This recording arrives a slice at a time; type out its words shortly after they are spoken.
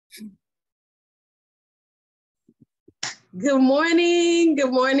Good morning,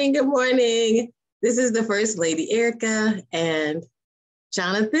 good morning, good morning. This is the First Lady Erika and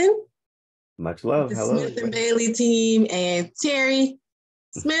Jonathan. Much love. The Hello. Smith and Bailey team and Terry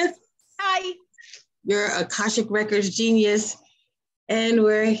Smith. Hi. You're a Akashic Records genius. And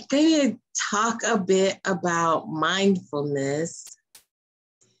we're going to talk a bit about mindfulness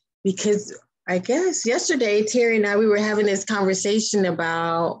because I guess yesterday, Terry and I, we were having this conversation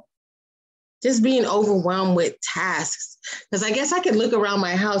about just being overwhelmed with tasks. Because I guess I could look around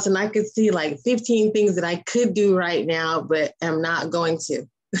my house and I could see like 15 things that I could do right now, but I'm not going to.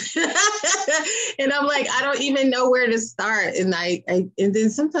 And I'm like, I don't even know where to start. And and then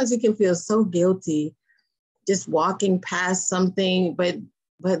sometimes you can feel so guilty just walking past something. But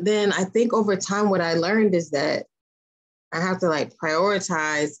then I think over time, what I learned is that I have to like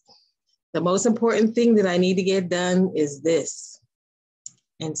prioritize. The most important thing that I need to get done is this.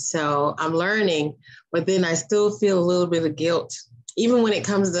 And so I'm learning, but then I still feel a little bit of guilt, even when it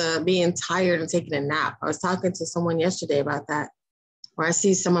comes to being tired and taking a nap. I was talking to someone yesterday about that, where I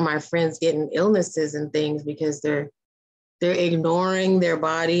see some of my friends getting illnesses and things because they're ignoring their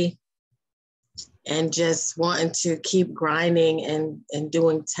body and just wanting to keep grinding and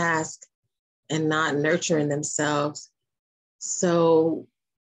doing tasks and not nurturing themselves. So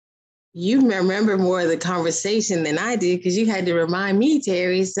you remember more of the conversation than I did because you had to remind me,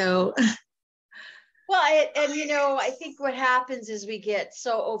 Terry. So, well, I think what happens is we get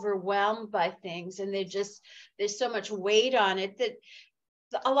so overwhelmed by things, and there's so much weight on it that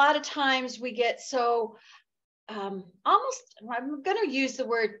a lot of times we get so almost, I'm going to use the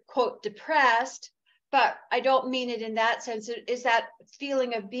word quote depressed, but I don't mean it in that sense. It is that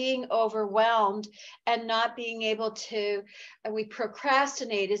feeling of being overwhelmed and not being able to, and we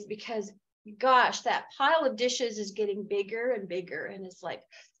procrastinate is because, gosh, that pile of dishes is getting bigger and bigger. And it's like,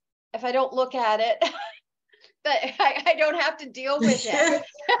 if I don't look at it, but I don't have to deal with it.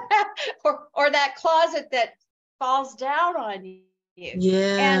 or that closet that falls down on you.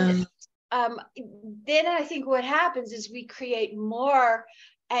 Yeah. And then I think what happens is we create more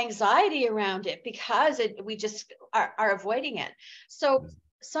anxiety around it because we just are avoiding it. So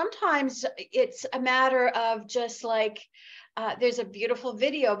sometimes it's a matter of just like, there's a beautiful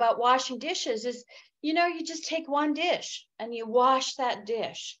video about washing dishes is, you just take one dish and you wash that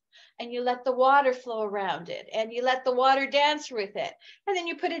dish and you let the water flow around it and you let the water dance with it. And then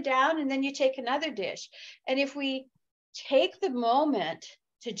you put it down and then you take another dish. And if we take the moment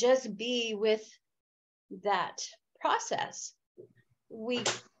to just be with that process,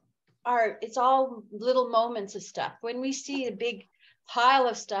 it's all little moments of stuff. When we see a big pile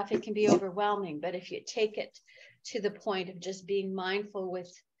of stuff, it can be overwhelming. But if you take it to the point of just being mindful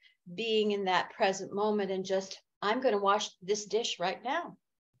with being in that present moment and just, I'm going to wash this dish right now.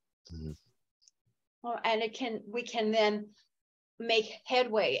 Mm-hmm. Well, and we can then make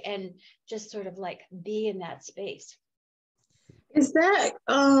headway and just sort of like be in that space. Is that,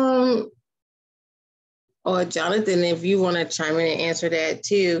 or Jonathan, if you want to chime in and answer that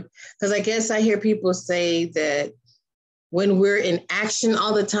too, because I guess I hear people say that when we're in action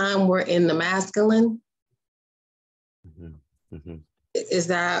all the time, we're in the masculine. Mm-hmm. Mm-hmm. Is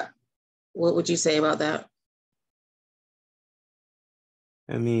that, what would you say about that?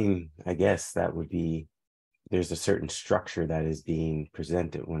 I mean, I guess that would be, there's a certain structure that is being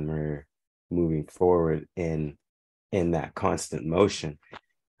presented when we're moving forward in that constant motion.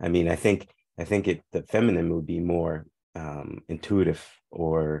 I mean, I think the feminine would be more intuitive,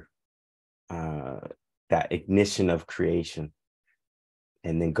 or that ignition of creation,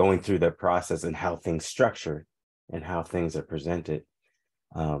 and then going through the process and how things structure and how things are presented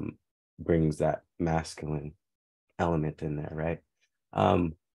brings that masculine element in there, right?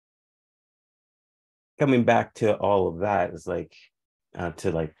 Coming back to all of that is like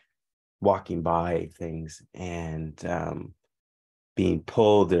to like walking by things and being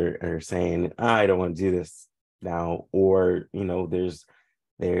pulled or saying, I don't want to do this now, or there's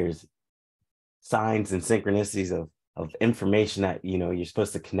signs and synchronicities of information that you're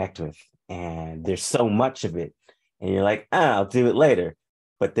supposed to connect with, and there's so much of it, and you're like, I'll do it later.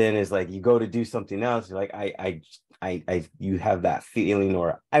 But then it's like you go to do something else, you're like, you have that feeling,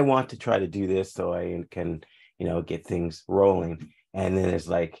 or I want to try to do this so I can get things rolling, and then it's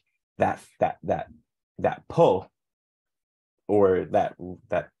like that pull, or that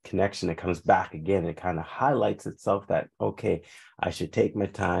connection that comes back again. It kind of highlights itself that, okay, I should take my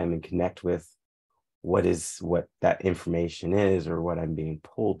time and connect with what that information is, or what I'm being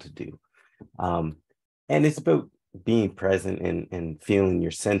pulled to do. And it's about being present and feeling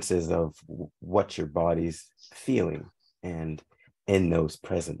your senses of what your body's feeling, and in those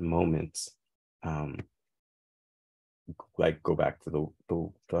present moments. Like go back to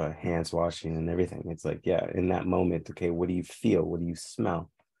the hands washing and everything. It's like, yeah, in that moment, okay, what do you feel? What do you smell?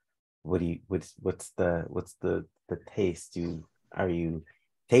 What's the taste? Are you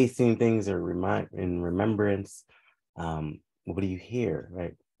tasting things or in remembrance? What do you hear?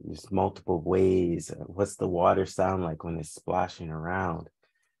 Right? There's multiple ways. What's the water sound like when it's splashing around?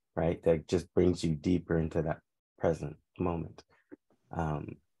 Right? That just brings you deeper into that present moment.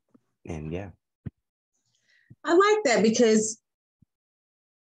 And yeah. I like that because,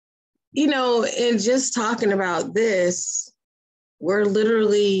 in just talking about this, we're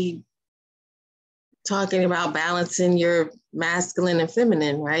literally talking about balancing your masculine and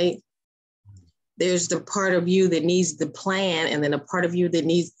feminine, right? There's the part of you that needs to plan and then a part of you that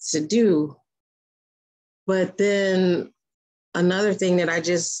needs to do. But then another thing that I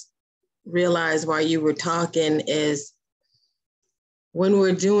just realized while you were talking is when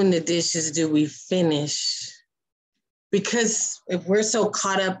we're doing the dishes, do we finish? Because if we're so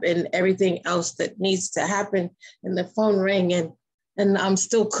caught up in everything else that needs to happen and the phone rang and I'm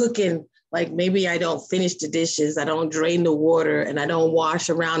still cooking, like maybe I don't finish the dishes, I don't drain the water, and I don't wash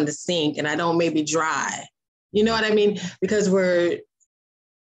around the sink, and I don't maybe dry. You know what I mean? Because we're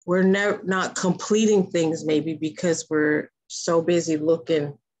not completing things maybe because we're so busy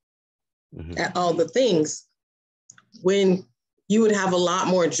looking at all the things, when you would have a lot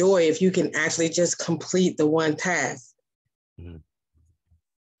more joy if you can actually just complete the one task.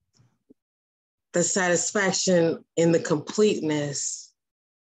 The satisfaction in the completeness.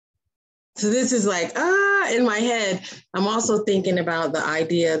 So this is like, in my head, I'm also thinking about the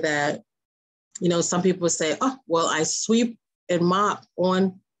idea that, some people say, oh, well, I sweep and mop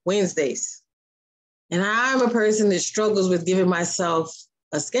on Wednesdays. And I'm a person that struggles with giving myself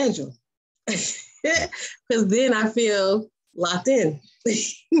a schedule because then I feel locked in.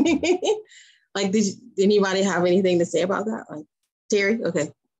 Like, did anybody have anything to say about that? Like, Terry?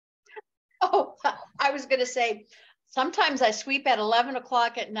 Okay. Oh, I was going to say, sometimes I sweep at 11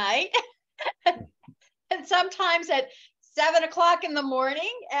 o'clock at night and sometimes at 7 o'clock in the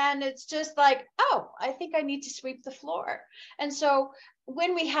morning. And it's just like, oh, I think I need to sweep the floor. And so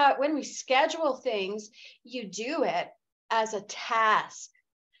when we schedule things, you do it as a task,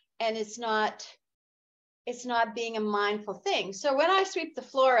 and it's not being a mindful thing. So when I sweep the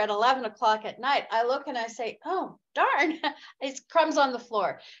floor at 11 o'clock at night, I look and I say, oh, darn, it's crumbs on the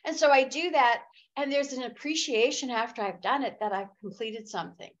floor. And so I do that. And there's an appreciation after I've done it that I've completed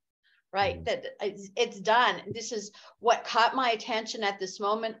something, right? That it's done. This is what caught my attention at this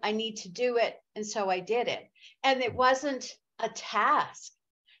moment. I need to do it. And so I did it. And it wasn't a task.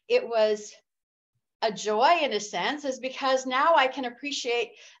 It was a joy in a sense, is because now I can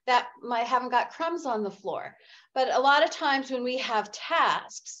appreciate that I haven't got crumbs on the floor. But a lot of times when we have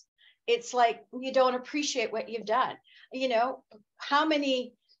tasks, it's like you don't appreciate what you've done. How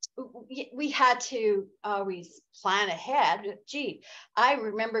many, we had to always plan ahead. Gee, I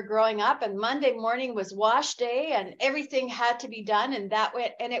remember growing up and Monday morning was wash day and everything had to be done, and that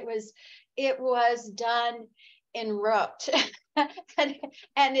went, and it was done en route. and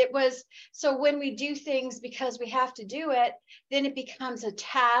it was, so when we do things because we have to do it, then it becomes a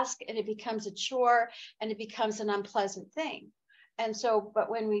task and it becomes a chore and it becomes an unpleasant thing. And so, but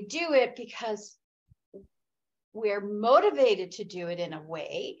when we do it because we're motivated to do it in a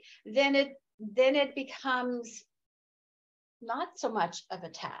way, then it becomes not so much of a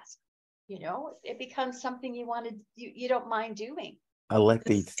task. It becomes something you don't mind doing. I like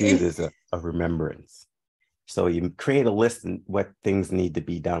to see it as a remembrance. So you create a list of what things need to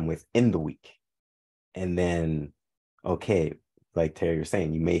be done within the week. And then, okay, like Terry was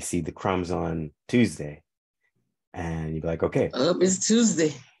saying, you may see the crumbs on Tuesday and you're like, okay. It's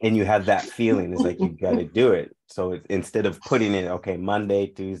Tuesday. And you have that feeling. It's like, you got to do it. So instead of putting in, okay, Monday,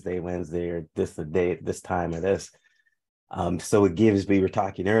 Tuesday, Wednesday, or this the day, this time or this. So it gives, we were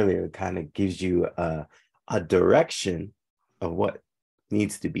talking earlier, it kind of gives you a direction of what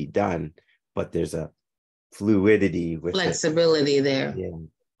needs to be done, but there's a fluidity with flexibility there. Yeah.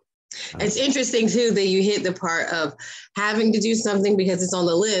 It's interesting too that you hit the part of having to do something because it's on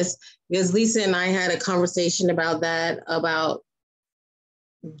the list, because Lisa and I had a conversation about that, about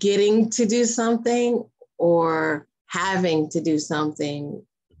getting to do something or having to do something.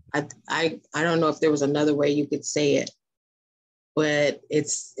 I don't know if there was another way you could say it, but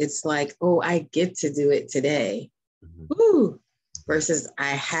it's like, oh, I get to do it today. Woo, versus I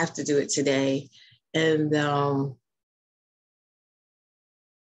have to do it today. And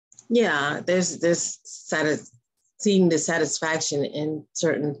yeah, there's seeing the satisfaction in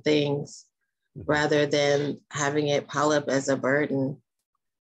certain things. rather than having it pile up as a burden.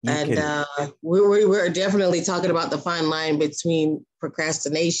 We're definitely talking about the fine line between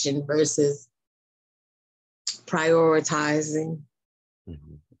procrastination versus prioritizing.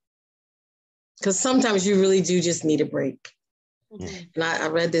 Because sometimes you really do just need a break. And I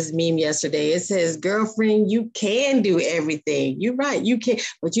read this meme yesterday. It says, girlfriend, you can do everything. You're right, you can,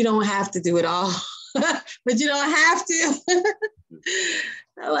 but you don't have to do it all. But you don't have to.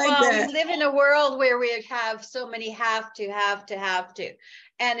 I like that. We live in a world where we have so many have to.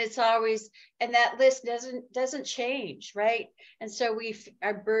 And it's always, and that list doesn't change, right? And so we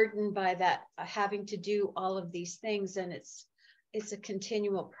are burdened by that, having to do all of these things. And it's a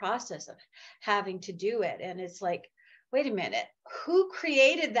continual process of having to do it. And it's like, wait a minute, who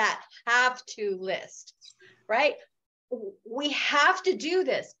created that have to list, right? We have to do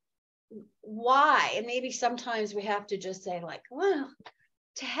this. Why? And maybe sometimes we have to just say like, well,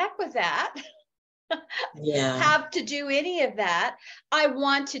 to heck with that. Yeah. Have to do any of that. I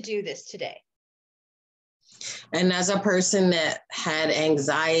want to do this today. And as a person that had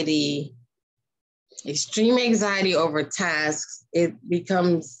anxiety, extreme anxiety over tasks, it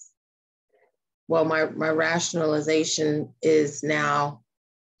becomes, well, my rationalization is now,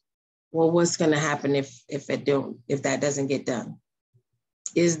 well, what's going to happen if that doesn't get done?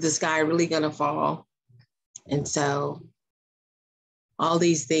 Is the sky really going to fall? And so all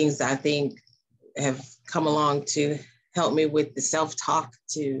these things I think have come along to help me with the self-talk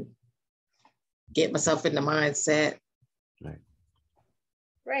to get myself in the mindset.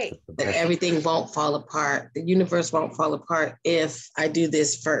 Right. That everything won't fall apart. The universe won't fall apart if I do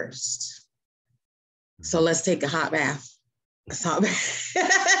this first. So let's take a hot bath. That's the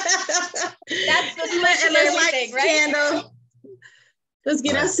solution to everything, right? Candle. Let's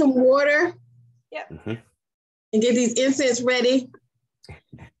get us some water. Yep. And get these incense ready.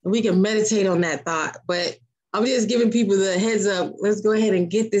 We can meditate on that thought. But I'm just giving people the heads up. Let's go ahead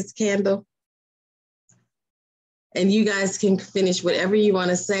and get this candle. And you guys can finish whatever you want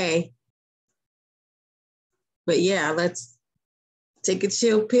to say. But yeah, let's take a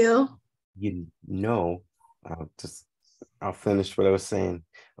chill pill. I'll finish what I was saying.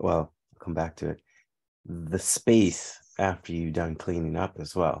 Well, I'll come back to it. The space after you've done cleaning up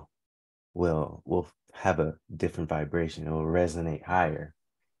as well will have a different vibration. It will resonate higher,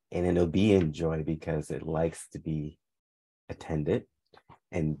 and it'll be in joy because it likes to be attended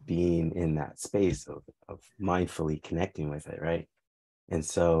and being in that space of mindfully connecting with it, right? And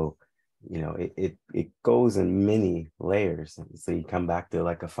so, it goes in many layers. And so you come back to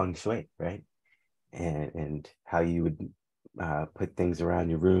like a feng shui, right? And how you would put things around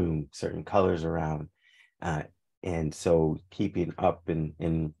your room, certain colors around. And so keeping up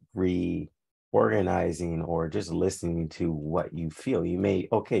and reorganizing or just listening to what you feel. You may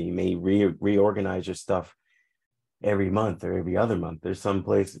reorganize your stuff every month or every other month. There's some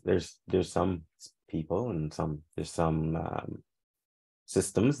places, there's some people and there's some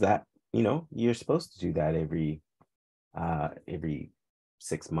systems that, you're supposed to do that every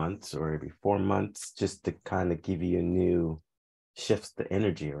 6 months or every 4 months, just to kind of give you a new shifts the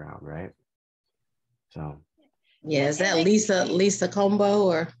energy around, right? So yeah, is that Lisa Combo,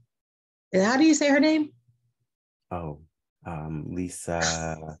 or how do you say her name?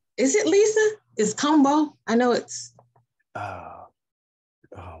 Lisa. Is it Lisa? It's Combo. I know it's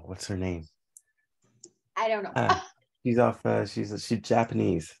what's her name? I don't know. She's off she's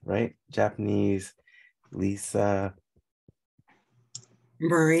Japanese, right? Japanese. Lisa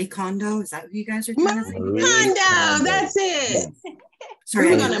Marie Kondo, is that who you guys are trying to say? Kondo, that's it.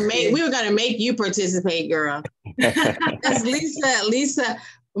 Sorry, we were gonna make you participate, girl. That's Lisa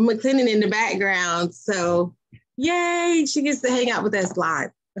McClendon in the background. So yay, she gets to hang out with us live.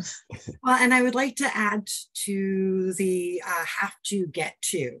 Well, and I would like to add to the have to get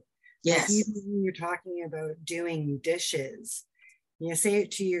to. Yes. Like even when you're talking about doing dishes, you say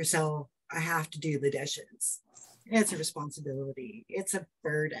it to yourself, I have to do the dishes. It's a responsibility. It's a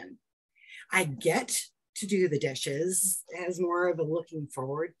burden. I get to do the dishes as more of a looking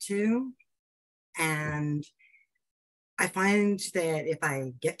forward to. And I find that if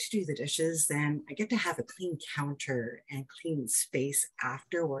I get to do the dishes, then I get to have a clean counter and clean space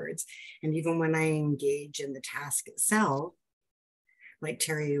afterwards. And even when I engage in the task itself, like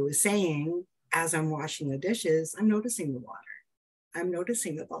Terry was saying, as I'm washing the dishes, I'm noticing the water. I'm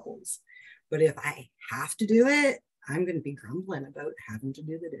noticing the bubbles. But if I have to do it, I'm going to be grumbling about having to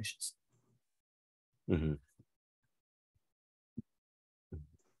do the dishes. Mm-hmm.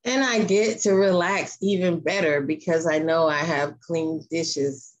 And I get to relax even better because I know I have clean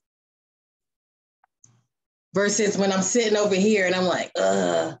dishes. Versus when I'm sitting over here and I'm like,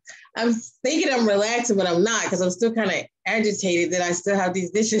 I'm thinking I'm relaxing, but I'm not because I'm still kind of agitated that I still have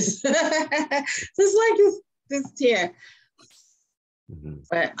these dishes. Just like this chair.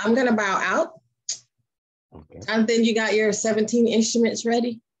 But I'm gonna bow out. Okay. And then you got your 17 instruments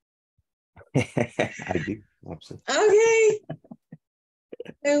ready? I do, absolutely. Okay.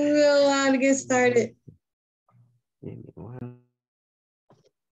 And we'll get started.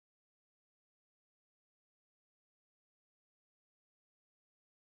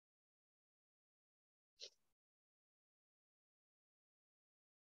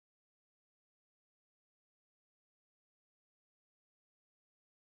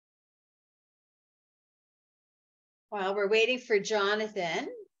 While we're waiting for Jonathan,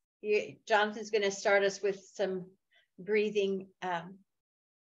 Jonathan's going to start us with some breathing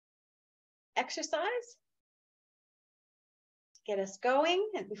exercise to get us going,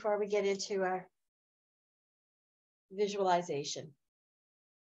 and before we get into our visualization.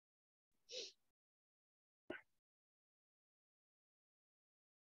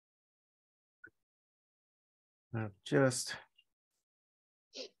 Now just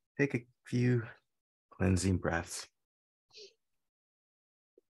take a few cleansing breaths.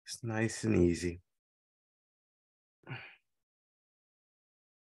 It's nice and easy.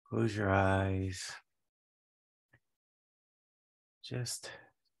 Close your eyes. Just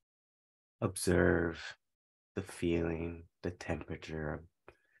observe the feeling, the temperature of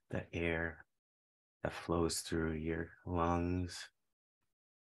the air that flows through your lungs,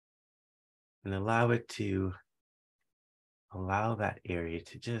 and allow that area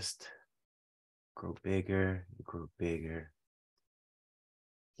to just grow bigger and grow bigger,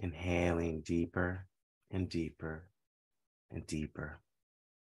 inhaling deeper and deeper and deeper.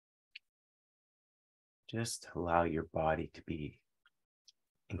 Just allow your body to be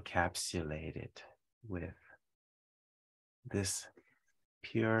encapsulated with this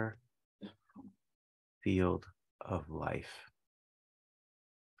pure field of life,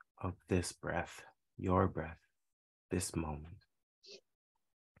 of this breath, your breath, this moment.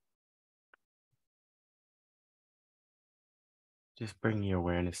 Just bring your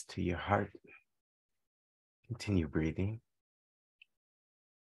awareness to your heart. Continue breathing.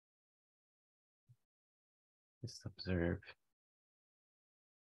 Just observe.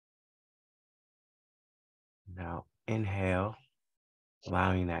 Now inhale,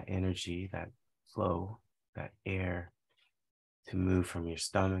 allowing that energy, that flow, that air to move from your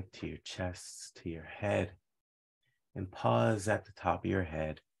stomach to your chest to your head, and pause at the top of your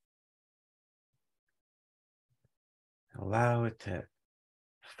head. Allow it to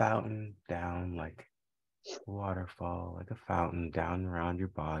fountain down like a waterfall, like a fountain down around your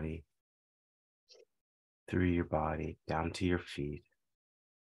body, through your body, down to your feet.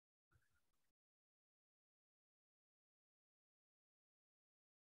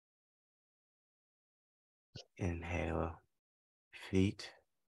 Inhale, feet,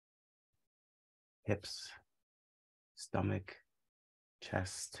 hips, stomach,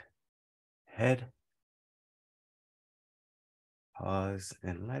 chest, head. Pause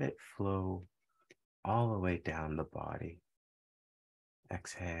and let it flow all the way down the body.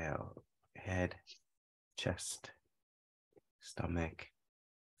 Exhale, head, chest, stomach,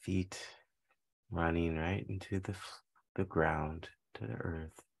 feet, running right into the ground, to the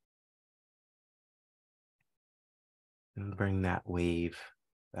earth. And bring that wave,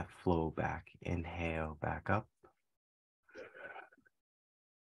 that flow back. Inhale, back up.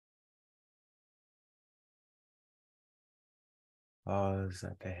 Pause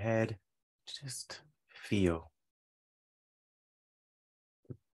at the head. Just feel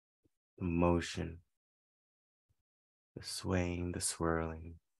the motion, the swaying, the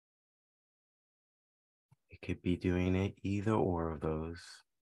swirling. You could be doing it either or of those.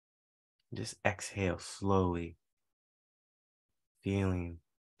 Just exhale slowly, feeling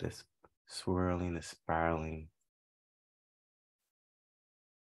this swirling, this spiraling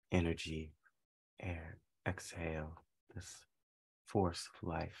energy, air. Exhale, this force of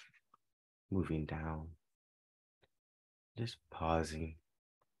life moving down. Just pausing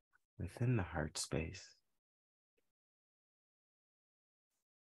within the heart space.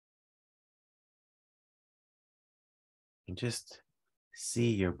 And just see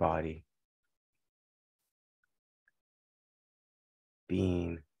your body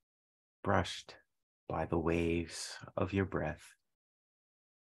being brushed by the waves of your breath.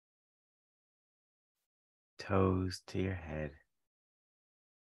 Toes to your head.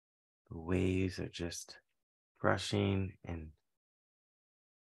 The waves are just brushing, and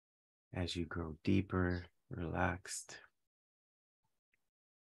as you grow deeper, relaxed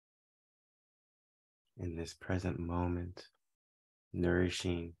in this present moment,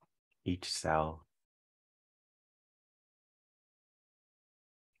 nourishing each cell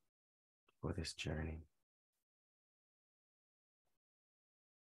for this journey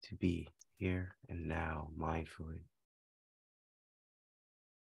to be here and now mindfully.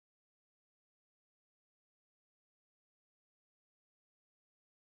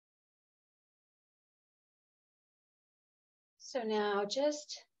 So now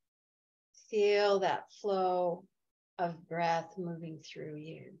just feel that flow of breath moving through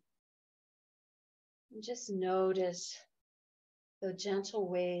you. And just notice the gentle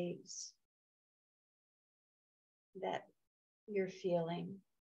waves that you're feeling.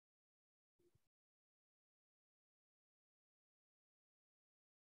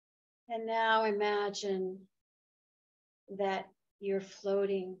 And now imagine that you're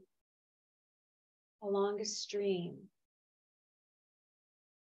floating along a stream.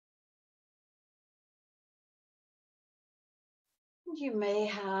 You may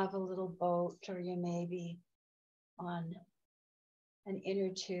have a little boat, or you may be on an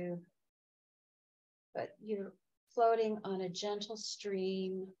inner tube, but you're floating on a gentle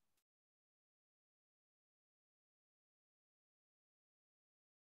stream.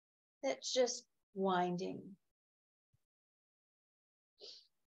 That's just winding.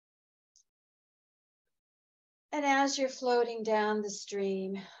 And as you're floating down the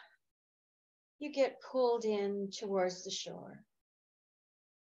stream, you get pulled in towards the shore.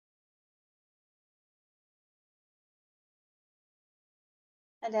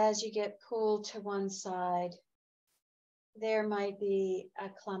 And as you get pulled to one side, there might be a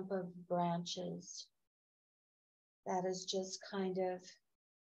clump of branches that has just kind of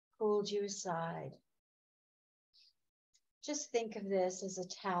pulled you aside. Just think of this as a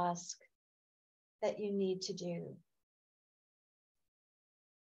task that you need to do.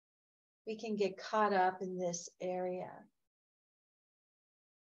 We can get caught up in this area,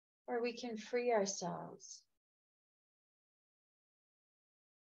 or we can free ourselves.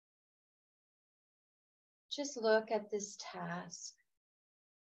 Just look at this task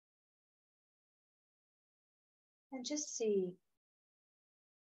and just see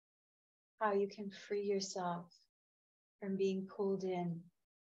how you can free yourself from being pulled in.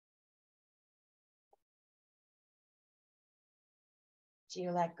 Do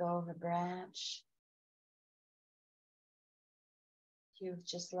you let go of a branch? Do you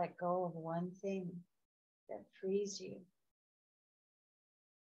just let go of one thing that frees you?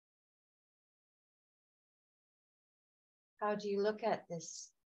 How do you look at this?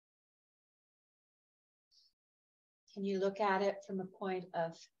 Can you look at it from a point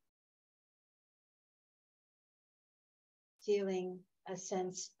of feeling a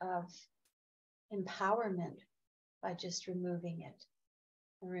sense of empowerment by just removing it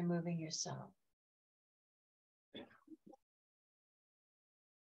and removing yourself?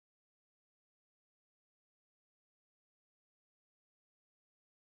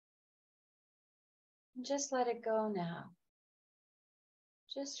 And just let it go now.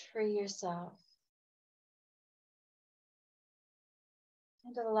 Just free yourself.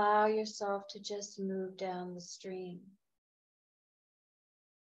 And allow yourself to just move down the stream.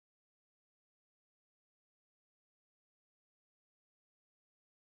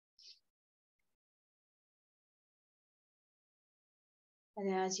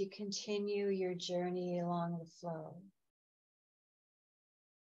 And as you continue your journey along the flow,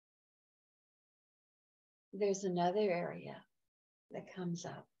 there's another area that comes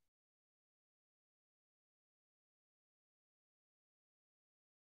up.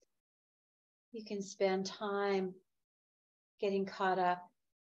 You can spend time getting caught up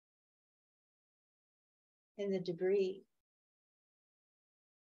in the debris.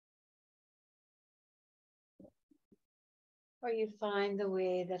 Or you find the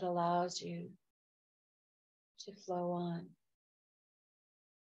way that allows you to flow on.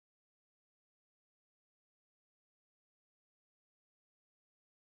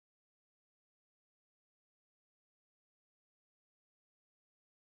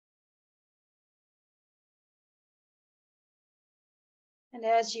 And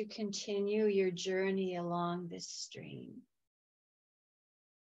as you continue your journey along this stream,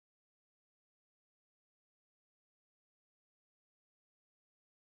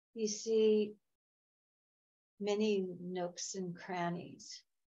 you see many nooks and crannies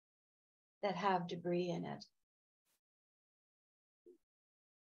that have debris in it.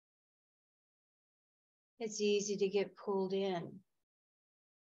 It's easy to get pulled in.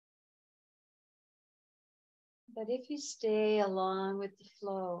 But if you stay along with the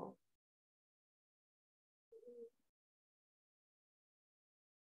flow,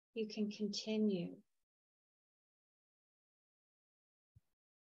 you can continue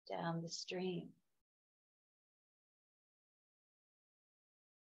down the stream.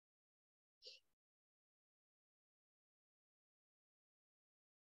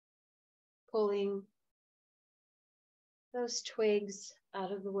 Pulling those twigs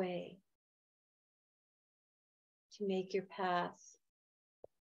out of the way to make your path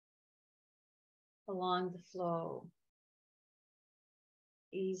along the flow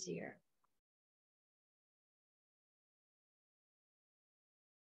easier.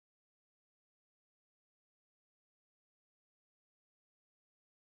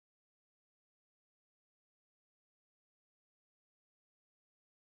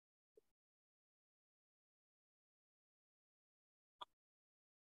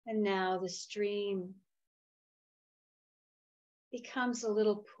 And now the stream becomes a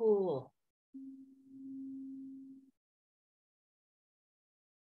little pool.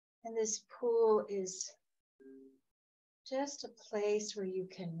 And this pool is just a place where you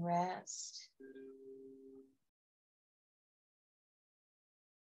can rest.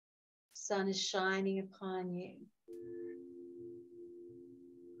 Sun is shining upon you.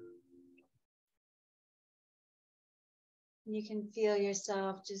 You can feel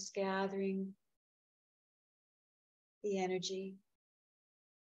yourself just gathering the energy.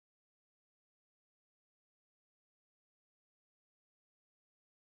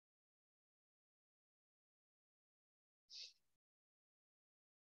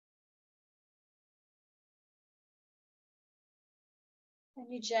 And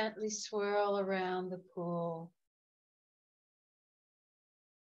you gently swirl around the pool.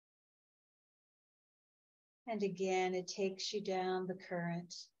 And again, it takes you down the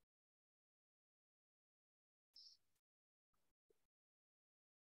current.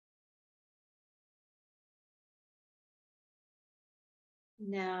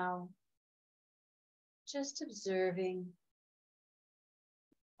 Now, just observing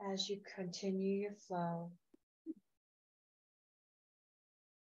as you continue your flow.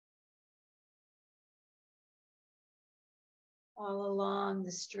 All along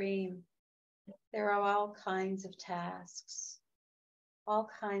the stream, there are all kinds of tasks, all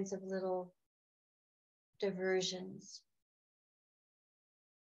kinds of little diversions.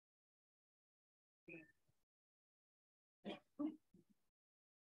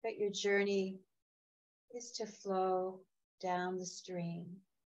 But your journey is to flow down the stream.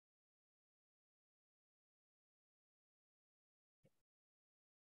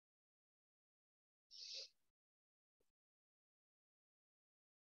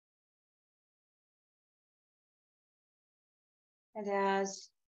 And as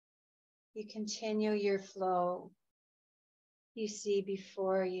you continue your flow, you see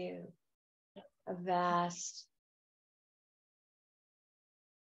before you a vast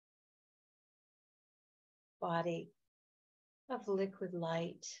body of liquid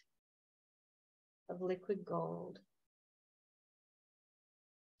light, of liquid gold.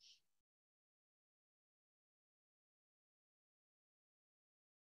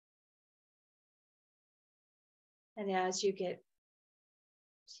 And as you get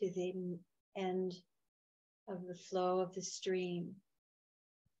to the end of the flow of the stream,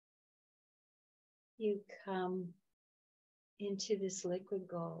 you come into this liquid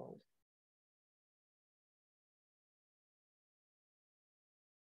gold.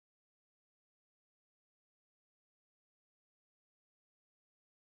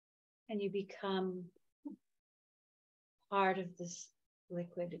 And you become part of this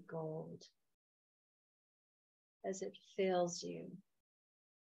liquid gold as it fills you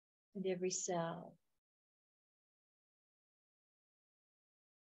and every cell.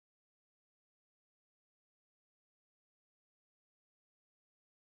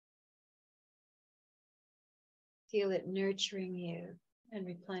 Feel it nurturing you and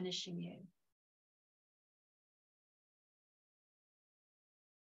replenishing you.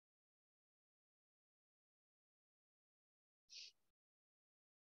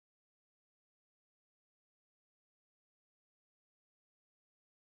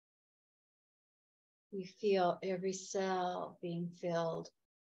 You feel every cell being filled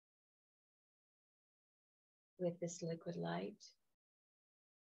with this liquid light.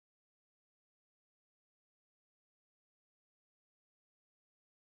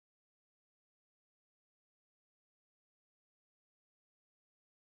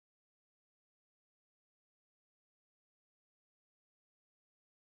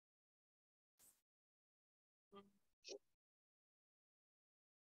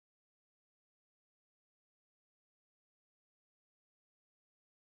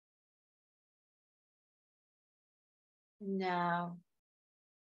 Now,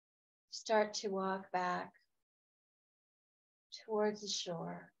 start to walk back towards the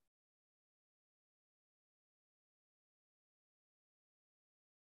shore.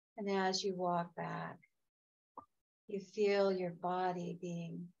 And as you walk back, you feel your body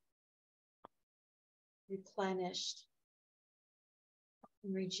being replenished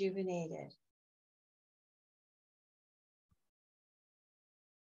and rejuvenated.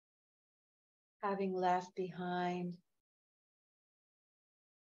 Having left behind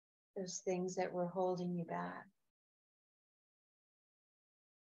those things that were holding you back.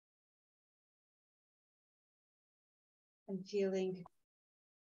 And feeling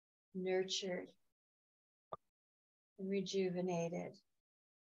nurtured and rejuvenated.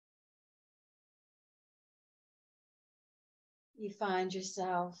 You find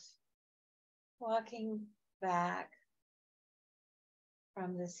yourself walking back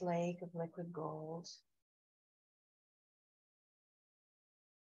from this lake of liquid gold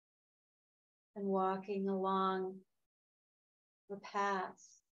and walking along the path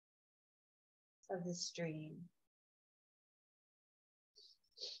of the stream.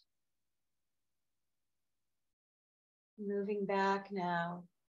 Moving back now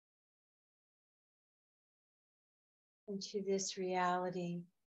into this reality.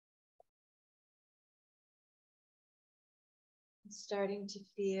 Starting to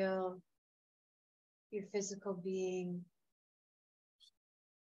feel your physical being.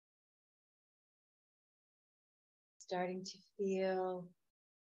 Starting to feel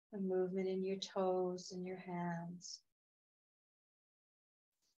a movement in your toes and your hands.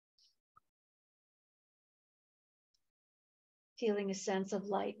 Feeling a sense of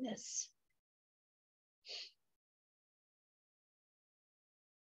lightness.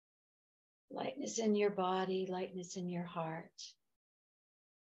 Lightness in your body, lightness in your heart.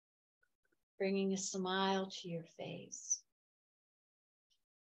 Bringing a smile to your face.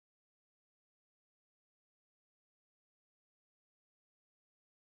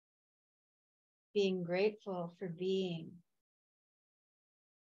 Being grateful for being.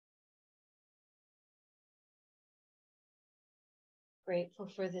 Grateful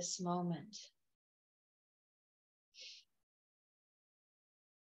for this moment.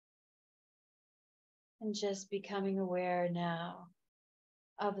 And just becoming aware now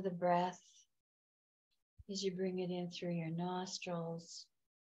of the breath as you bring it in through your nostrils,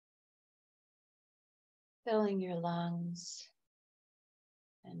 filling your lungs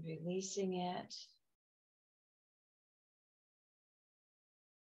and releasing it.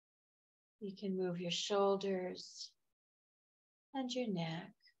 You can move your shoulders and your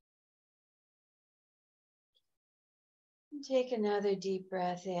neck. And take another deep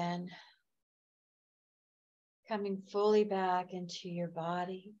breath in, coming fully back into your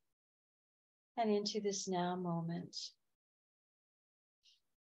body and into this now moment.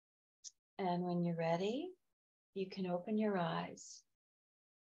 And when you're ready, you can open your eyes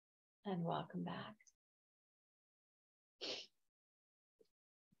and welcome back.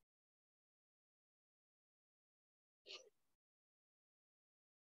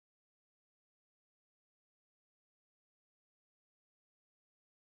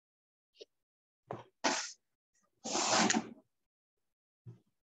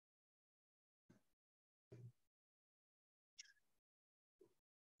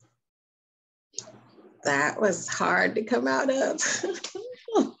 That was hard to come out of.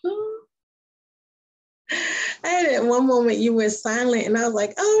 I had at one moment you were silent and I was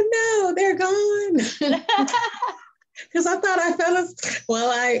like, oh no, they're gone. Because I thought I fell asleep. Well,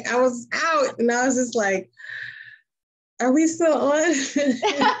 I was out and I was just like, are we still on?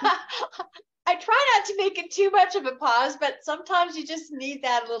 I try not to make it too much of a pause, but sometimes you just need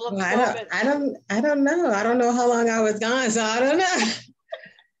that little moment. I don't know. I don't know how long I was gone, so I don't know.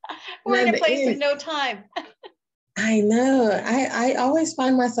 We're in a place of no time. I know. I always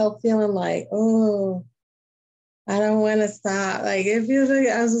find myself feeling like, oh, I don't want to stop. Like it feels like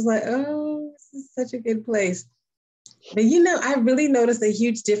I was just like, oh, this is such a good place. But you know, I really noticed a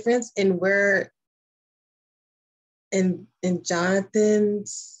huge difference in where in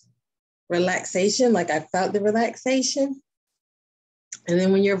Jonathan's relaxation, like I felt the relaxation. And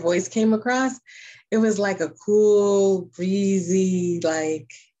then when your voice came across, it was like a cool, breezy,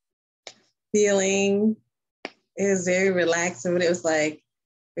 like feeling. It was very relaxing, but it was like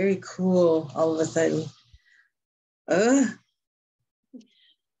very cool all of a sudden.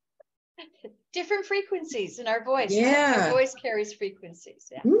 Different frequencies in our voice. Yeah. Right? Our voice carries frequencies.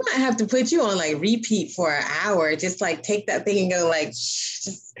 Yeah. We might have to put you on like repeat for an hour. Just like take that thing and go like,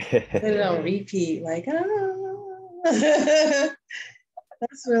 just put it on repeat. Like, oh.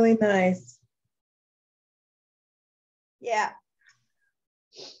 That's really nice. Yeah.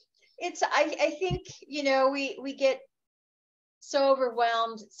 I think, you know, we get so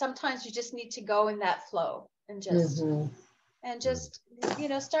overwhelmed. Sometimes you just need to go in that flow and just and just,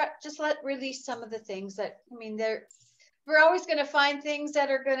 release some of the things that, we're always going to find things that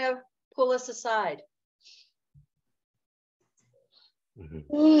are going to pull us aside.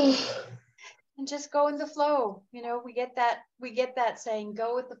 And just go in the flow. We get that saying,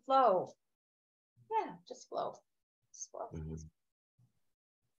 go with the flow. Yeah, just flow. Just flow.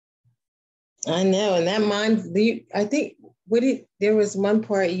 I know. And that I think there was one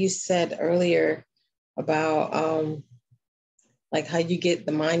part you said earlier about like how you get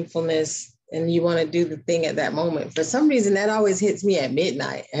the mindfulness and you want to do the thing at that moment. For some reason, that always hits me at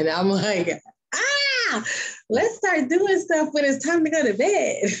midnight. And I'm like, let's start doing stuff when it's time to go to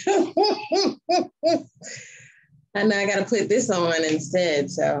bed. And I got to put this on instead.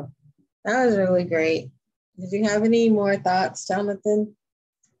 So that was really great. Did you have any more thoughts, Jonathan?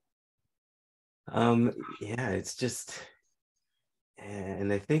 Yeah, it's just,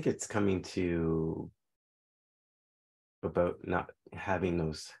 and I think it's coming to about not having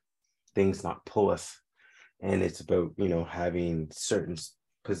those things not pull us. And it's about, having certain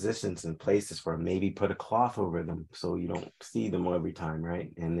positions and places for maybe put a cloth over them so you don't see them every time,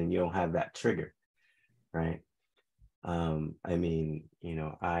 right? And then you don't have that trigger, right?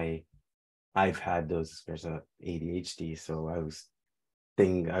 I've had those, especially ADHD, so I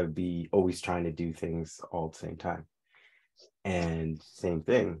would be always trying to do things all at the same time. And same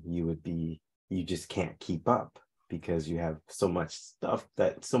thing, you just can't keep up because you have so much stuff,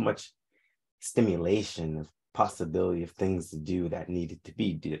 so much stimulation of possibility of things to do that needed to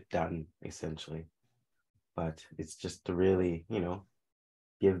be done, essentially. But it's just to really,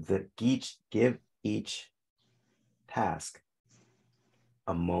 give each task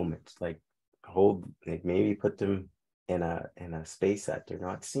a moment, like maybe put them in a space that they're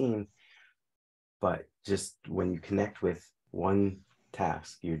not seen, but just when you connect with one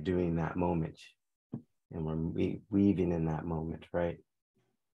task, you're doing that moment, and we're weaving in that moment, right?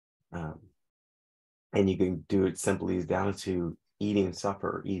 And you can do it simply down to eating supper,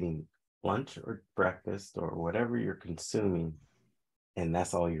 or eating lunch or breakfast or whatever you're consuming, and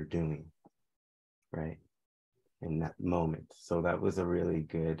that's all you're doing, right? In that moment. So that was a really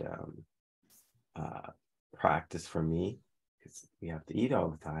good practice for me, because we have to eat all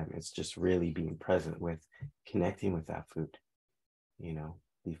the time. It's just really being present with connecting with that food,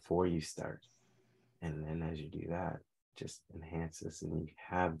 before you start. And then as you do that, just enhances, and you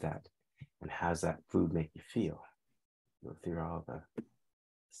have that. And how's that food make you feel? Go through all the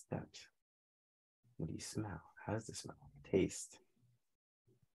steps. What do you smell? How does it smell? Taste,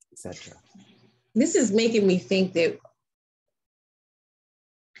 etc. This is making me think that,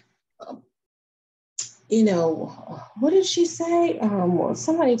 what did she say?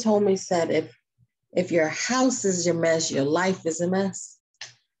 Somebody told me, said, if your house is your mess, your life is a mess.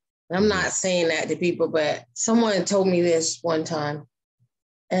 And I'm not saying that to people, but someone told me this one time.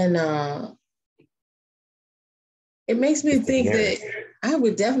 And it makes me think that I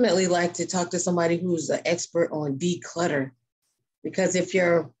would definitely like to talk to somebody who's an expert on declutter. Because if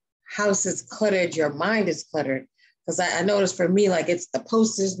your house is cluttered, your mind is cluttered. Because I noticed for me, like it's the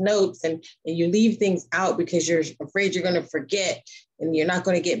Post-it notes and you leave things out because you're afraid you're going to forget and you're not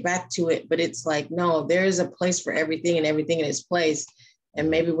going to get back to it. But it's like, no, there is a place for everything and everything in its place. And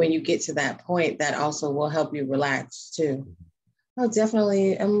maybe when you get to that point, that also will help you relax too. Oh,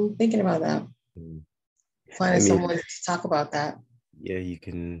 definitely. I'm thinking about that. Finding someone to talk about that. Yeah, you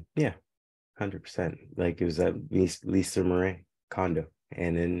can. Yeah, 100%. Like it was that Lisa Marie Kondo,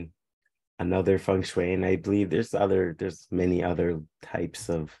 and then another feng shui, and I believe there's many other types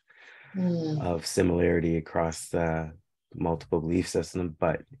of similarity across multiple belief systems.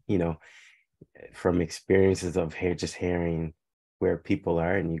 But from experiences of just hearing where people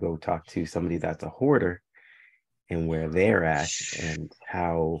are, and you go talk to somebody that's a hoarder and where they're at, and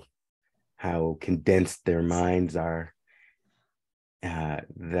how condensed their minds are,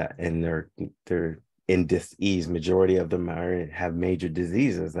 that, and they're in dis-ease. Majority of them have major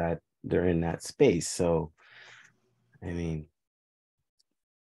diseases that they're in that space. So and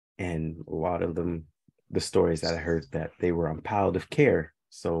a lot of them, the stories that I heard, that they were on palliative care.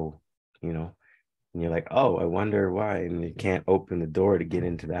 So and you're like, oh, I wonder why. And you can't open the door to get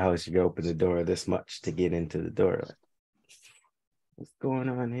into the house. You open the door this much to get into the door. Like, what's going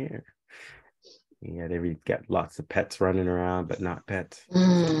on here? Yeah, they've got lots of pets running around, but not pets.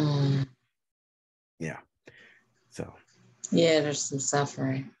 Yeah. So. Yeah, there's some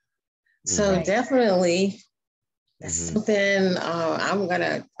suffering. So definitely, that's something. I'm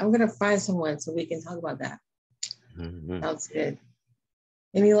gonna find someone so we can talk about that. Sounds good.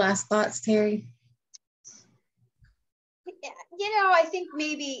 Any last thoughts, Terry? I think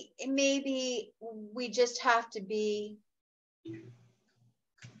maybe we just have to be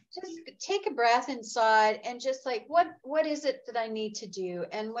just take a breath inside and just like, what is it that I need to do?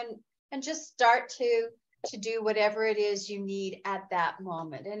 And just start to do whatever it is you need at that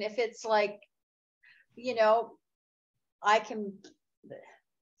moment. And if it's like, you know, if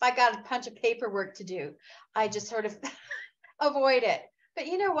I got a bunch of paperwork to do, I just sort of avoid it. But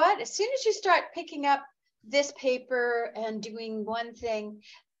you know what? As soon as you start picking up this paper and doing one thing,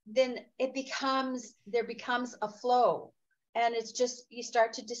 then there becomes a flow. And it's just, you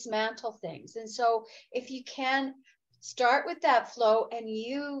start to dismantle things. And so if you can start with that flow and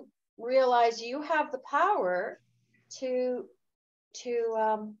you realize you have the power to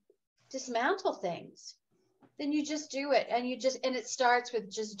dismantle things, then you just do it. And it starts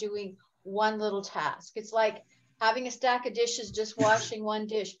with just doing one little task. It's like having a stack of dishes, just washing one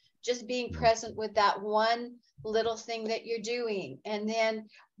dish, just being present with that one little thing that you're doing. And then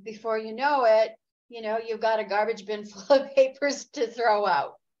before you know it, you know, you've got a garbage bin full of papers to throw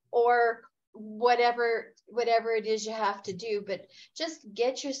out, or whatever it is you have to do. But just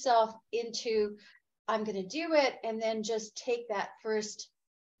get yourself into, I'm going to do it, and then just take that first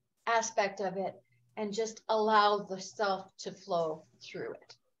aspect of it and just allow the self to flow through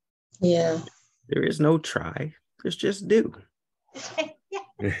it. Yeah. There is no try. There's just do.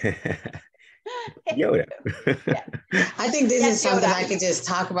 Yoda. Yeah. I think this is something Yoda. I could just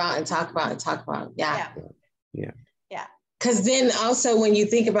talk about and talk about and talk about. Yeah. Yeah. Because then also when you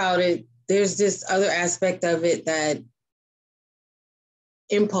think about it, there's this other aspect of it, that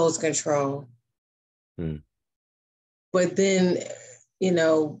impulse control. But then, you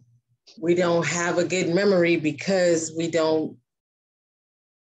know, we don't have a good memory because we're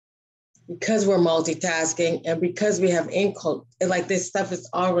multitasking, and because we have impulse, like this stuff is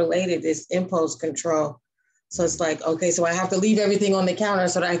all related, this impulse control. So it's like, okay, so I have to leave everything on the counter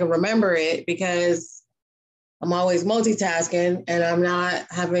so that I can remember it, because I'm always multitasking and I'm not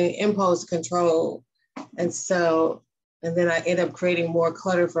having impulse control. And then I end up creating more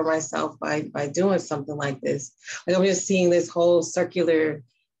clutter for myself by doing something like this. Like, I'm just seeing this whole circular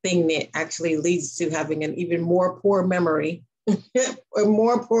thing that actually leads to having an even more poor memory or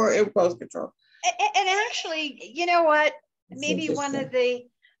more poor impulse control. And actually, you know what? Maybe one of the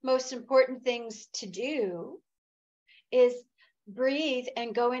most important things to do is breathe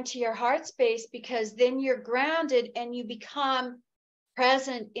and go into your heart space, because then you're grounded and you become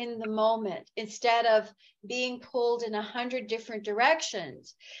present in the moment instead of being pulled in 100 different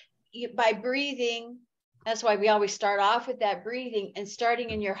directions. By breathing, that's why we always start off with that breathing and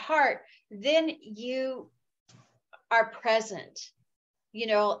starting in your heart, then you are present, you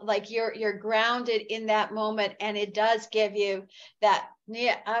know, like you're grounded in that moment. And it does give you that,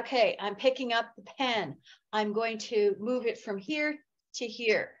 yeah, okay, I'm picking up the pen, I'm going to move it from here to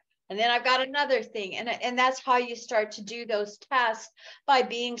here, and then I've got another thing. And that's how you start to do those tasks, by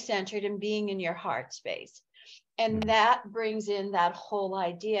being centered and being in your heart space. And that brings in that whole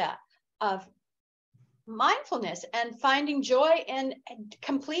idea of mindfulness and finding joy in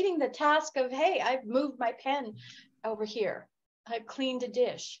completing the task of, hey, I've moved my pen over here, I've cleaned a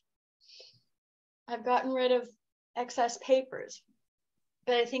dish, I've gotten rid of excess papers.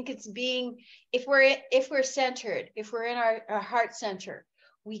 But I think it's being, if we're centered, if we're in our heart center,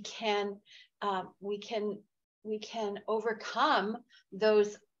 we can overcome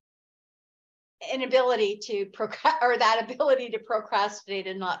those inability to that ability to procrastinate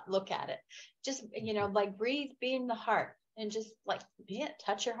and not look at it. Just, you know, like breathe, be in the heart, and just like, yeah,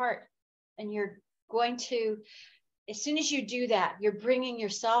 touch your heart. And you're going to, as soon as you do that, you're bringing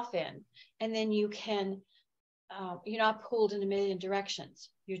yourself in, and then you can, you're not pulled in a million directions.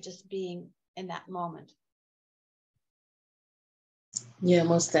 You're just being in that moment. Yeah,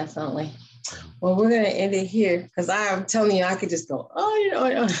 most definitely. Well, we're going to end it here, because I'm telling you, I could just go, oh, you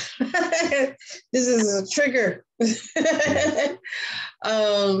know, this is a trigger.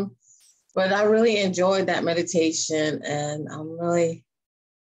 But I really enjoyed that meditation, and I'm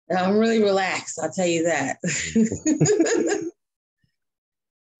really relaxed. I'll tell you that.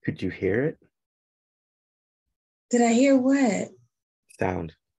 Could you hear it? Did I hear what?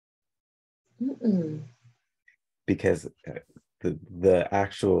 Sound. Mm-mm. Because it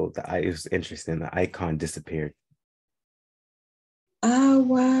was interesting. The icon disappeared. Oh,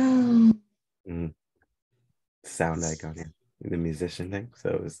 wow. Sound icon, yeah. The musician thing. So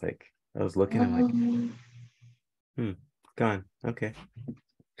it was like, I was looking, I'm like, gone. Okay.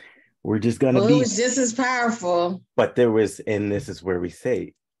 We're just gonna be. It was just as powerful. But there was, and this is where we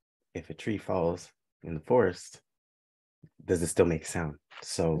say, if a tree falls in the forest, does it still make sound?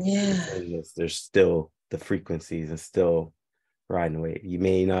 So yeah, there's still the frequencies and still riding away. You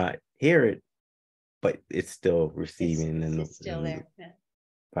may not hear it, but it's still receiving, it's still there. Yeah.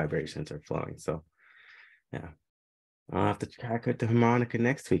 Vibrations are flowing. So yeah, I'll have to track out the harmonica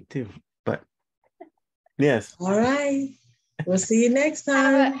next week too. But yes. All right. We'll see you next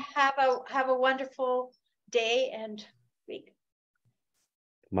time. Have a wonderful day and week.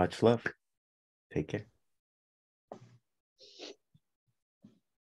 Much love. Take care.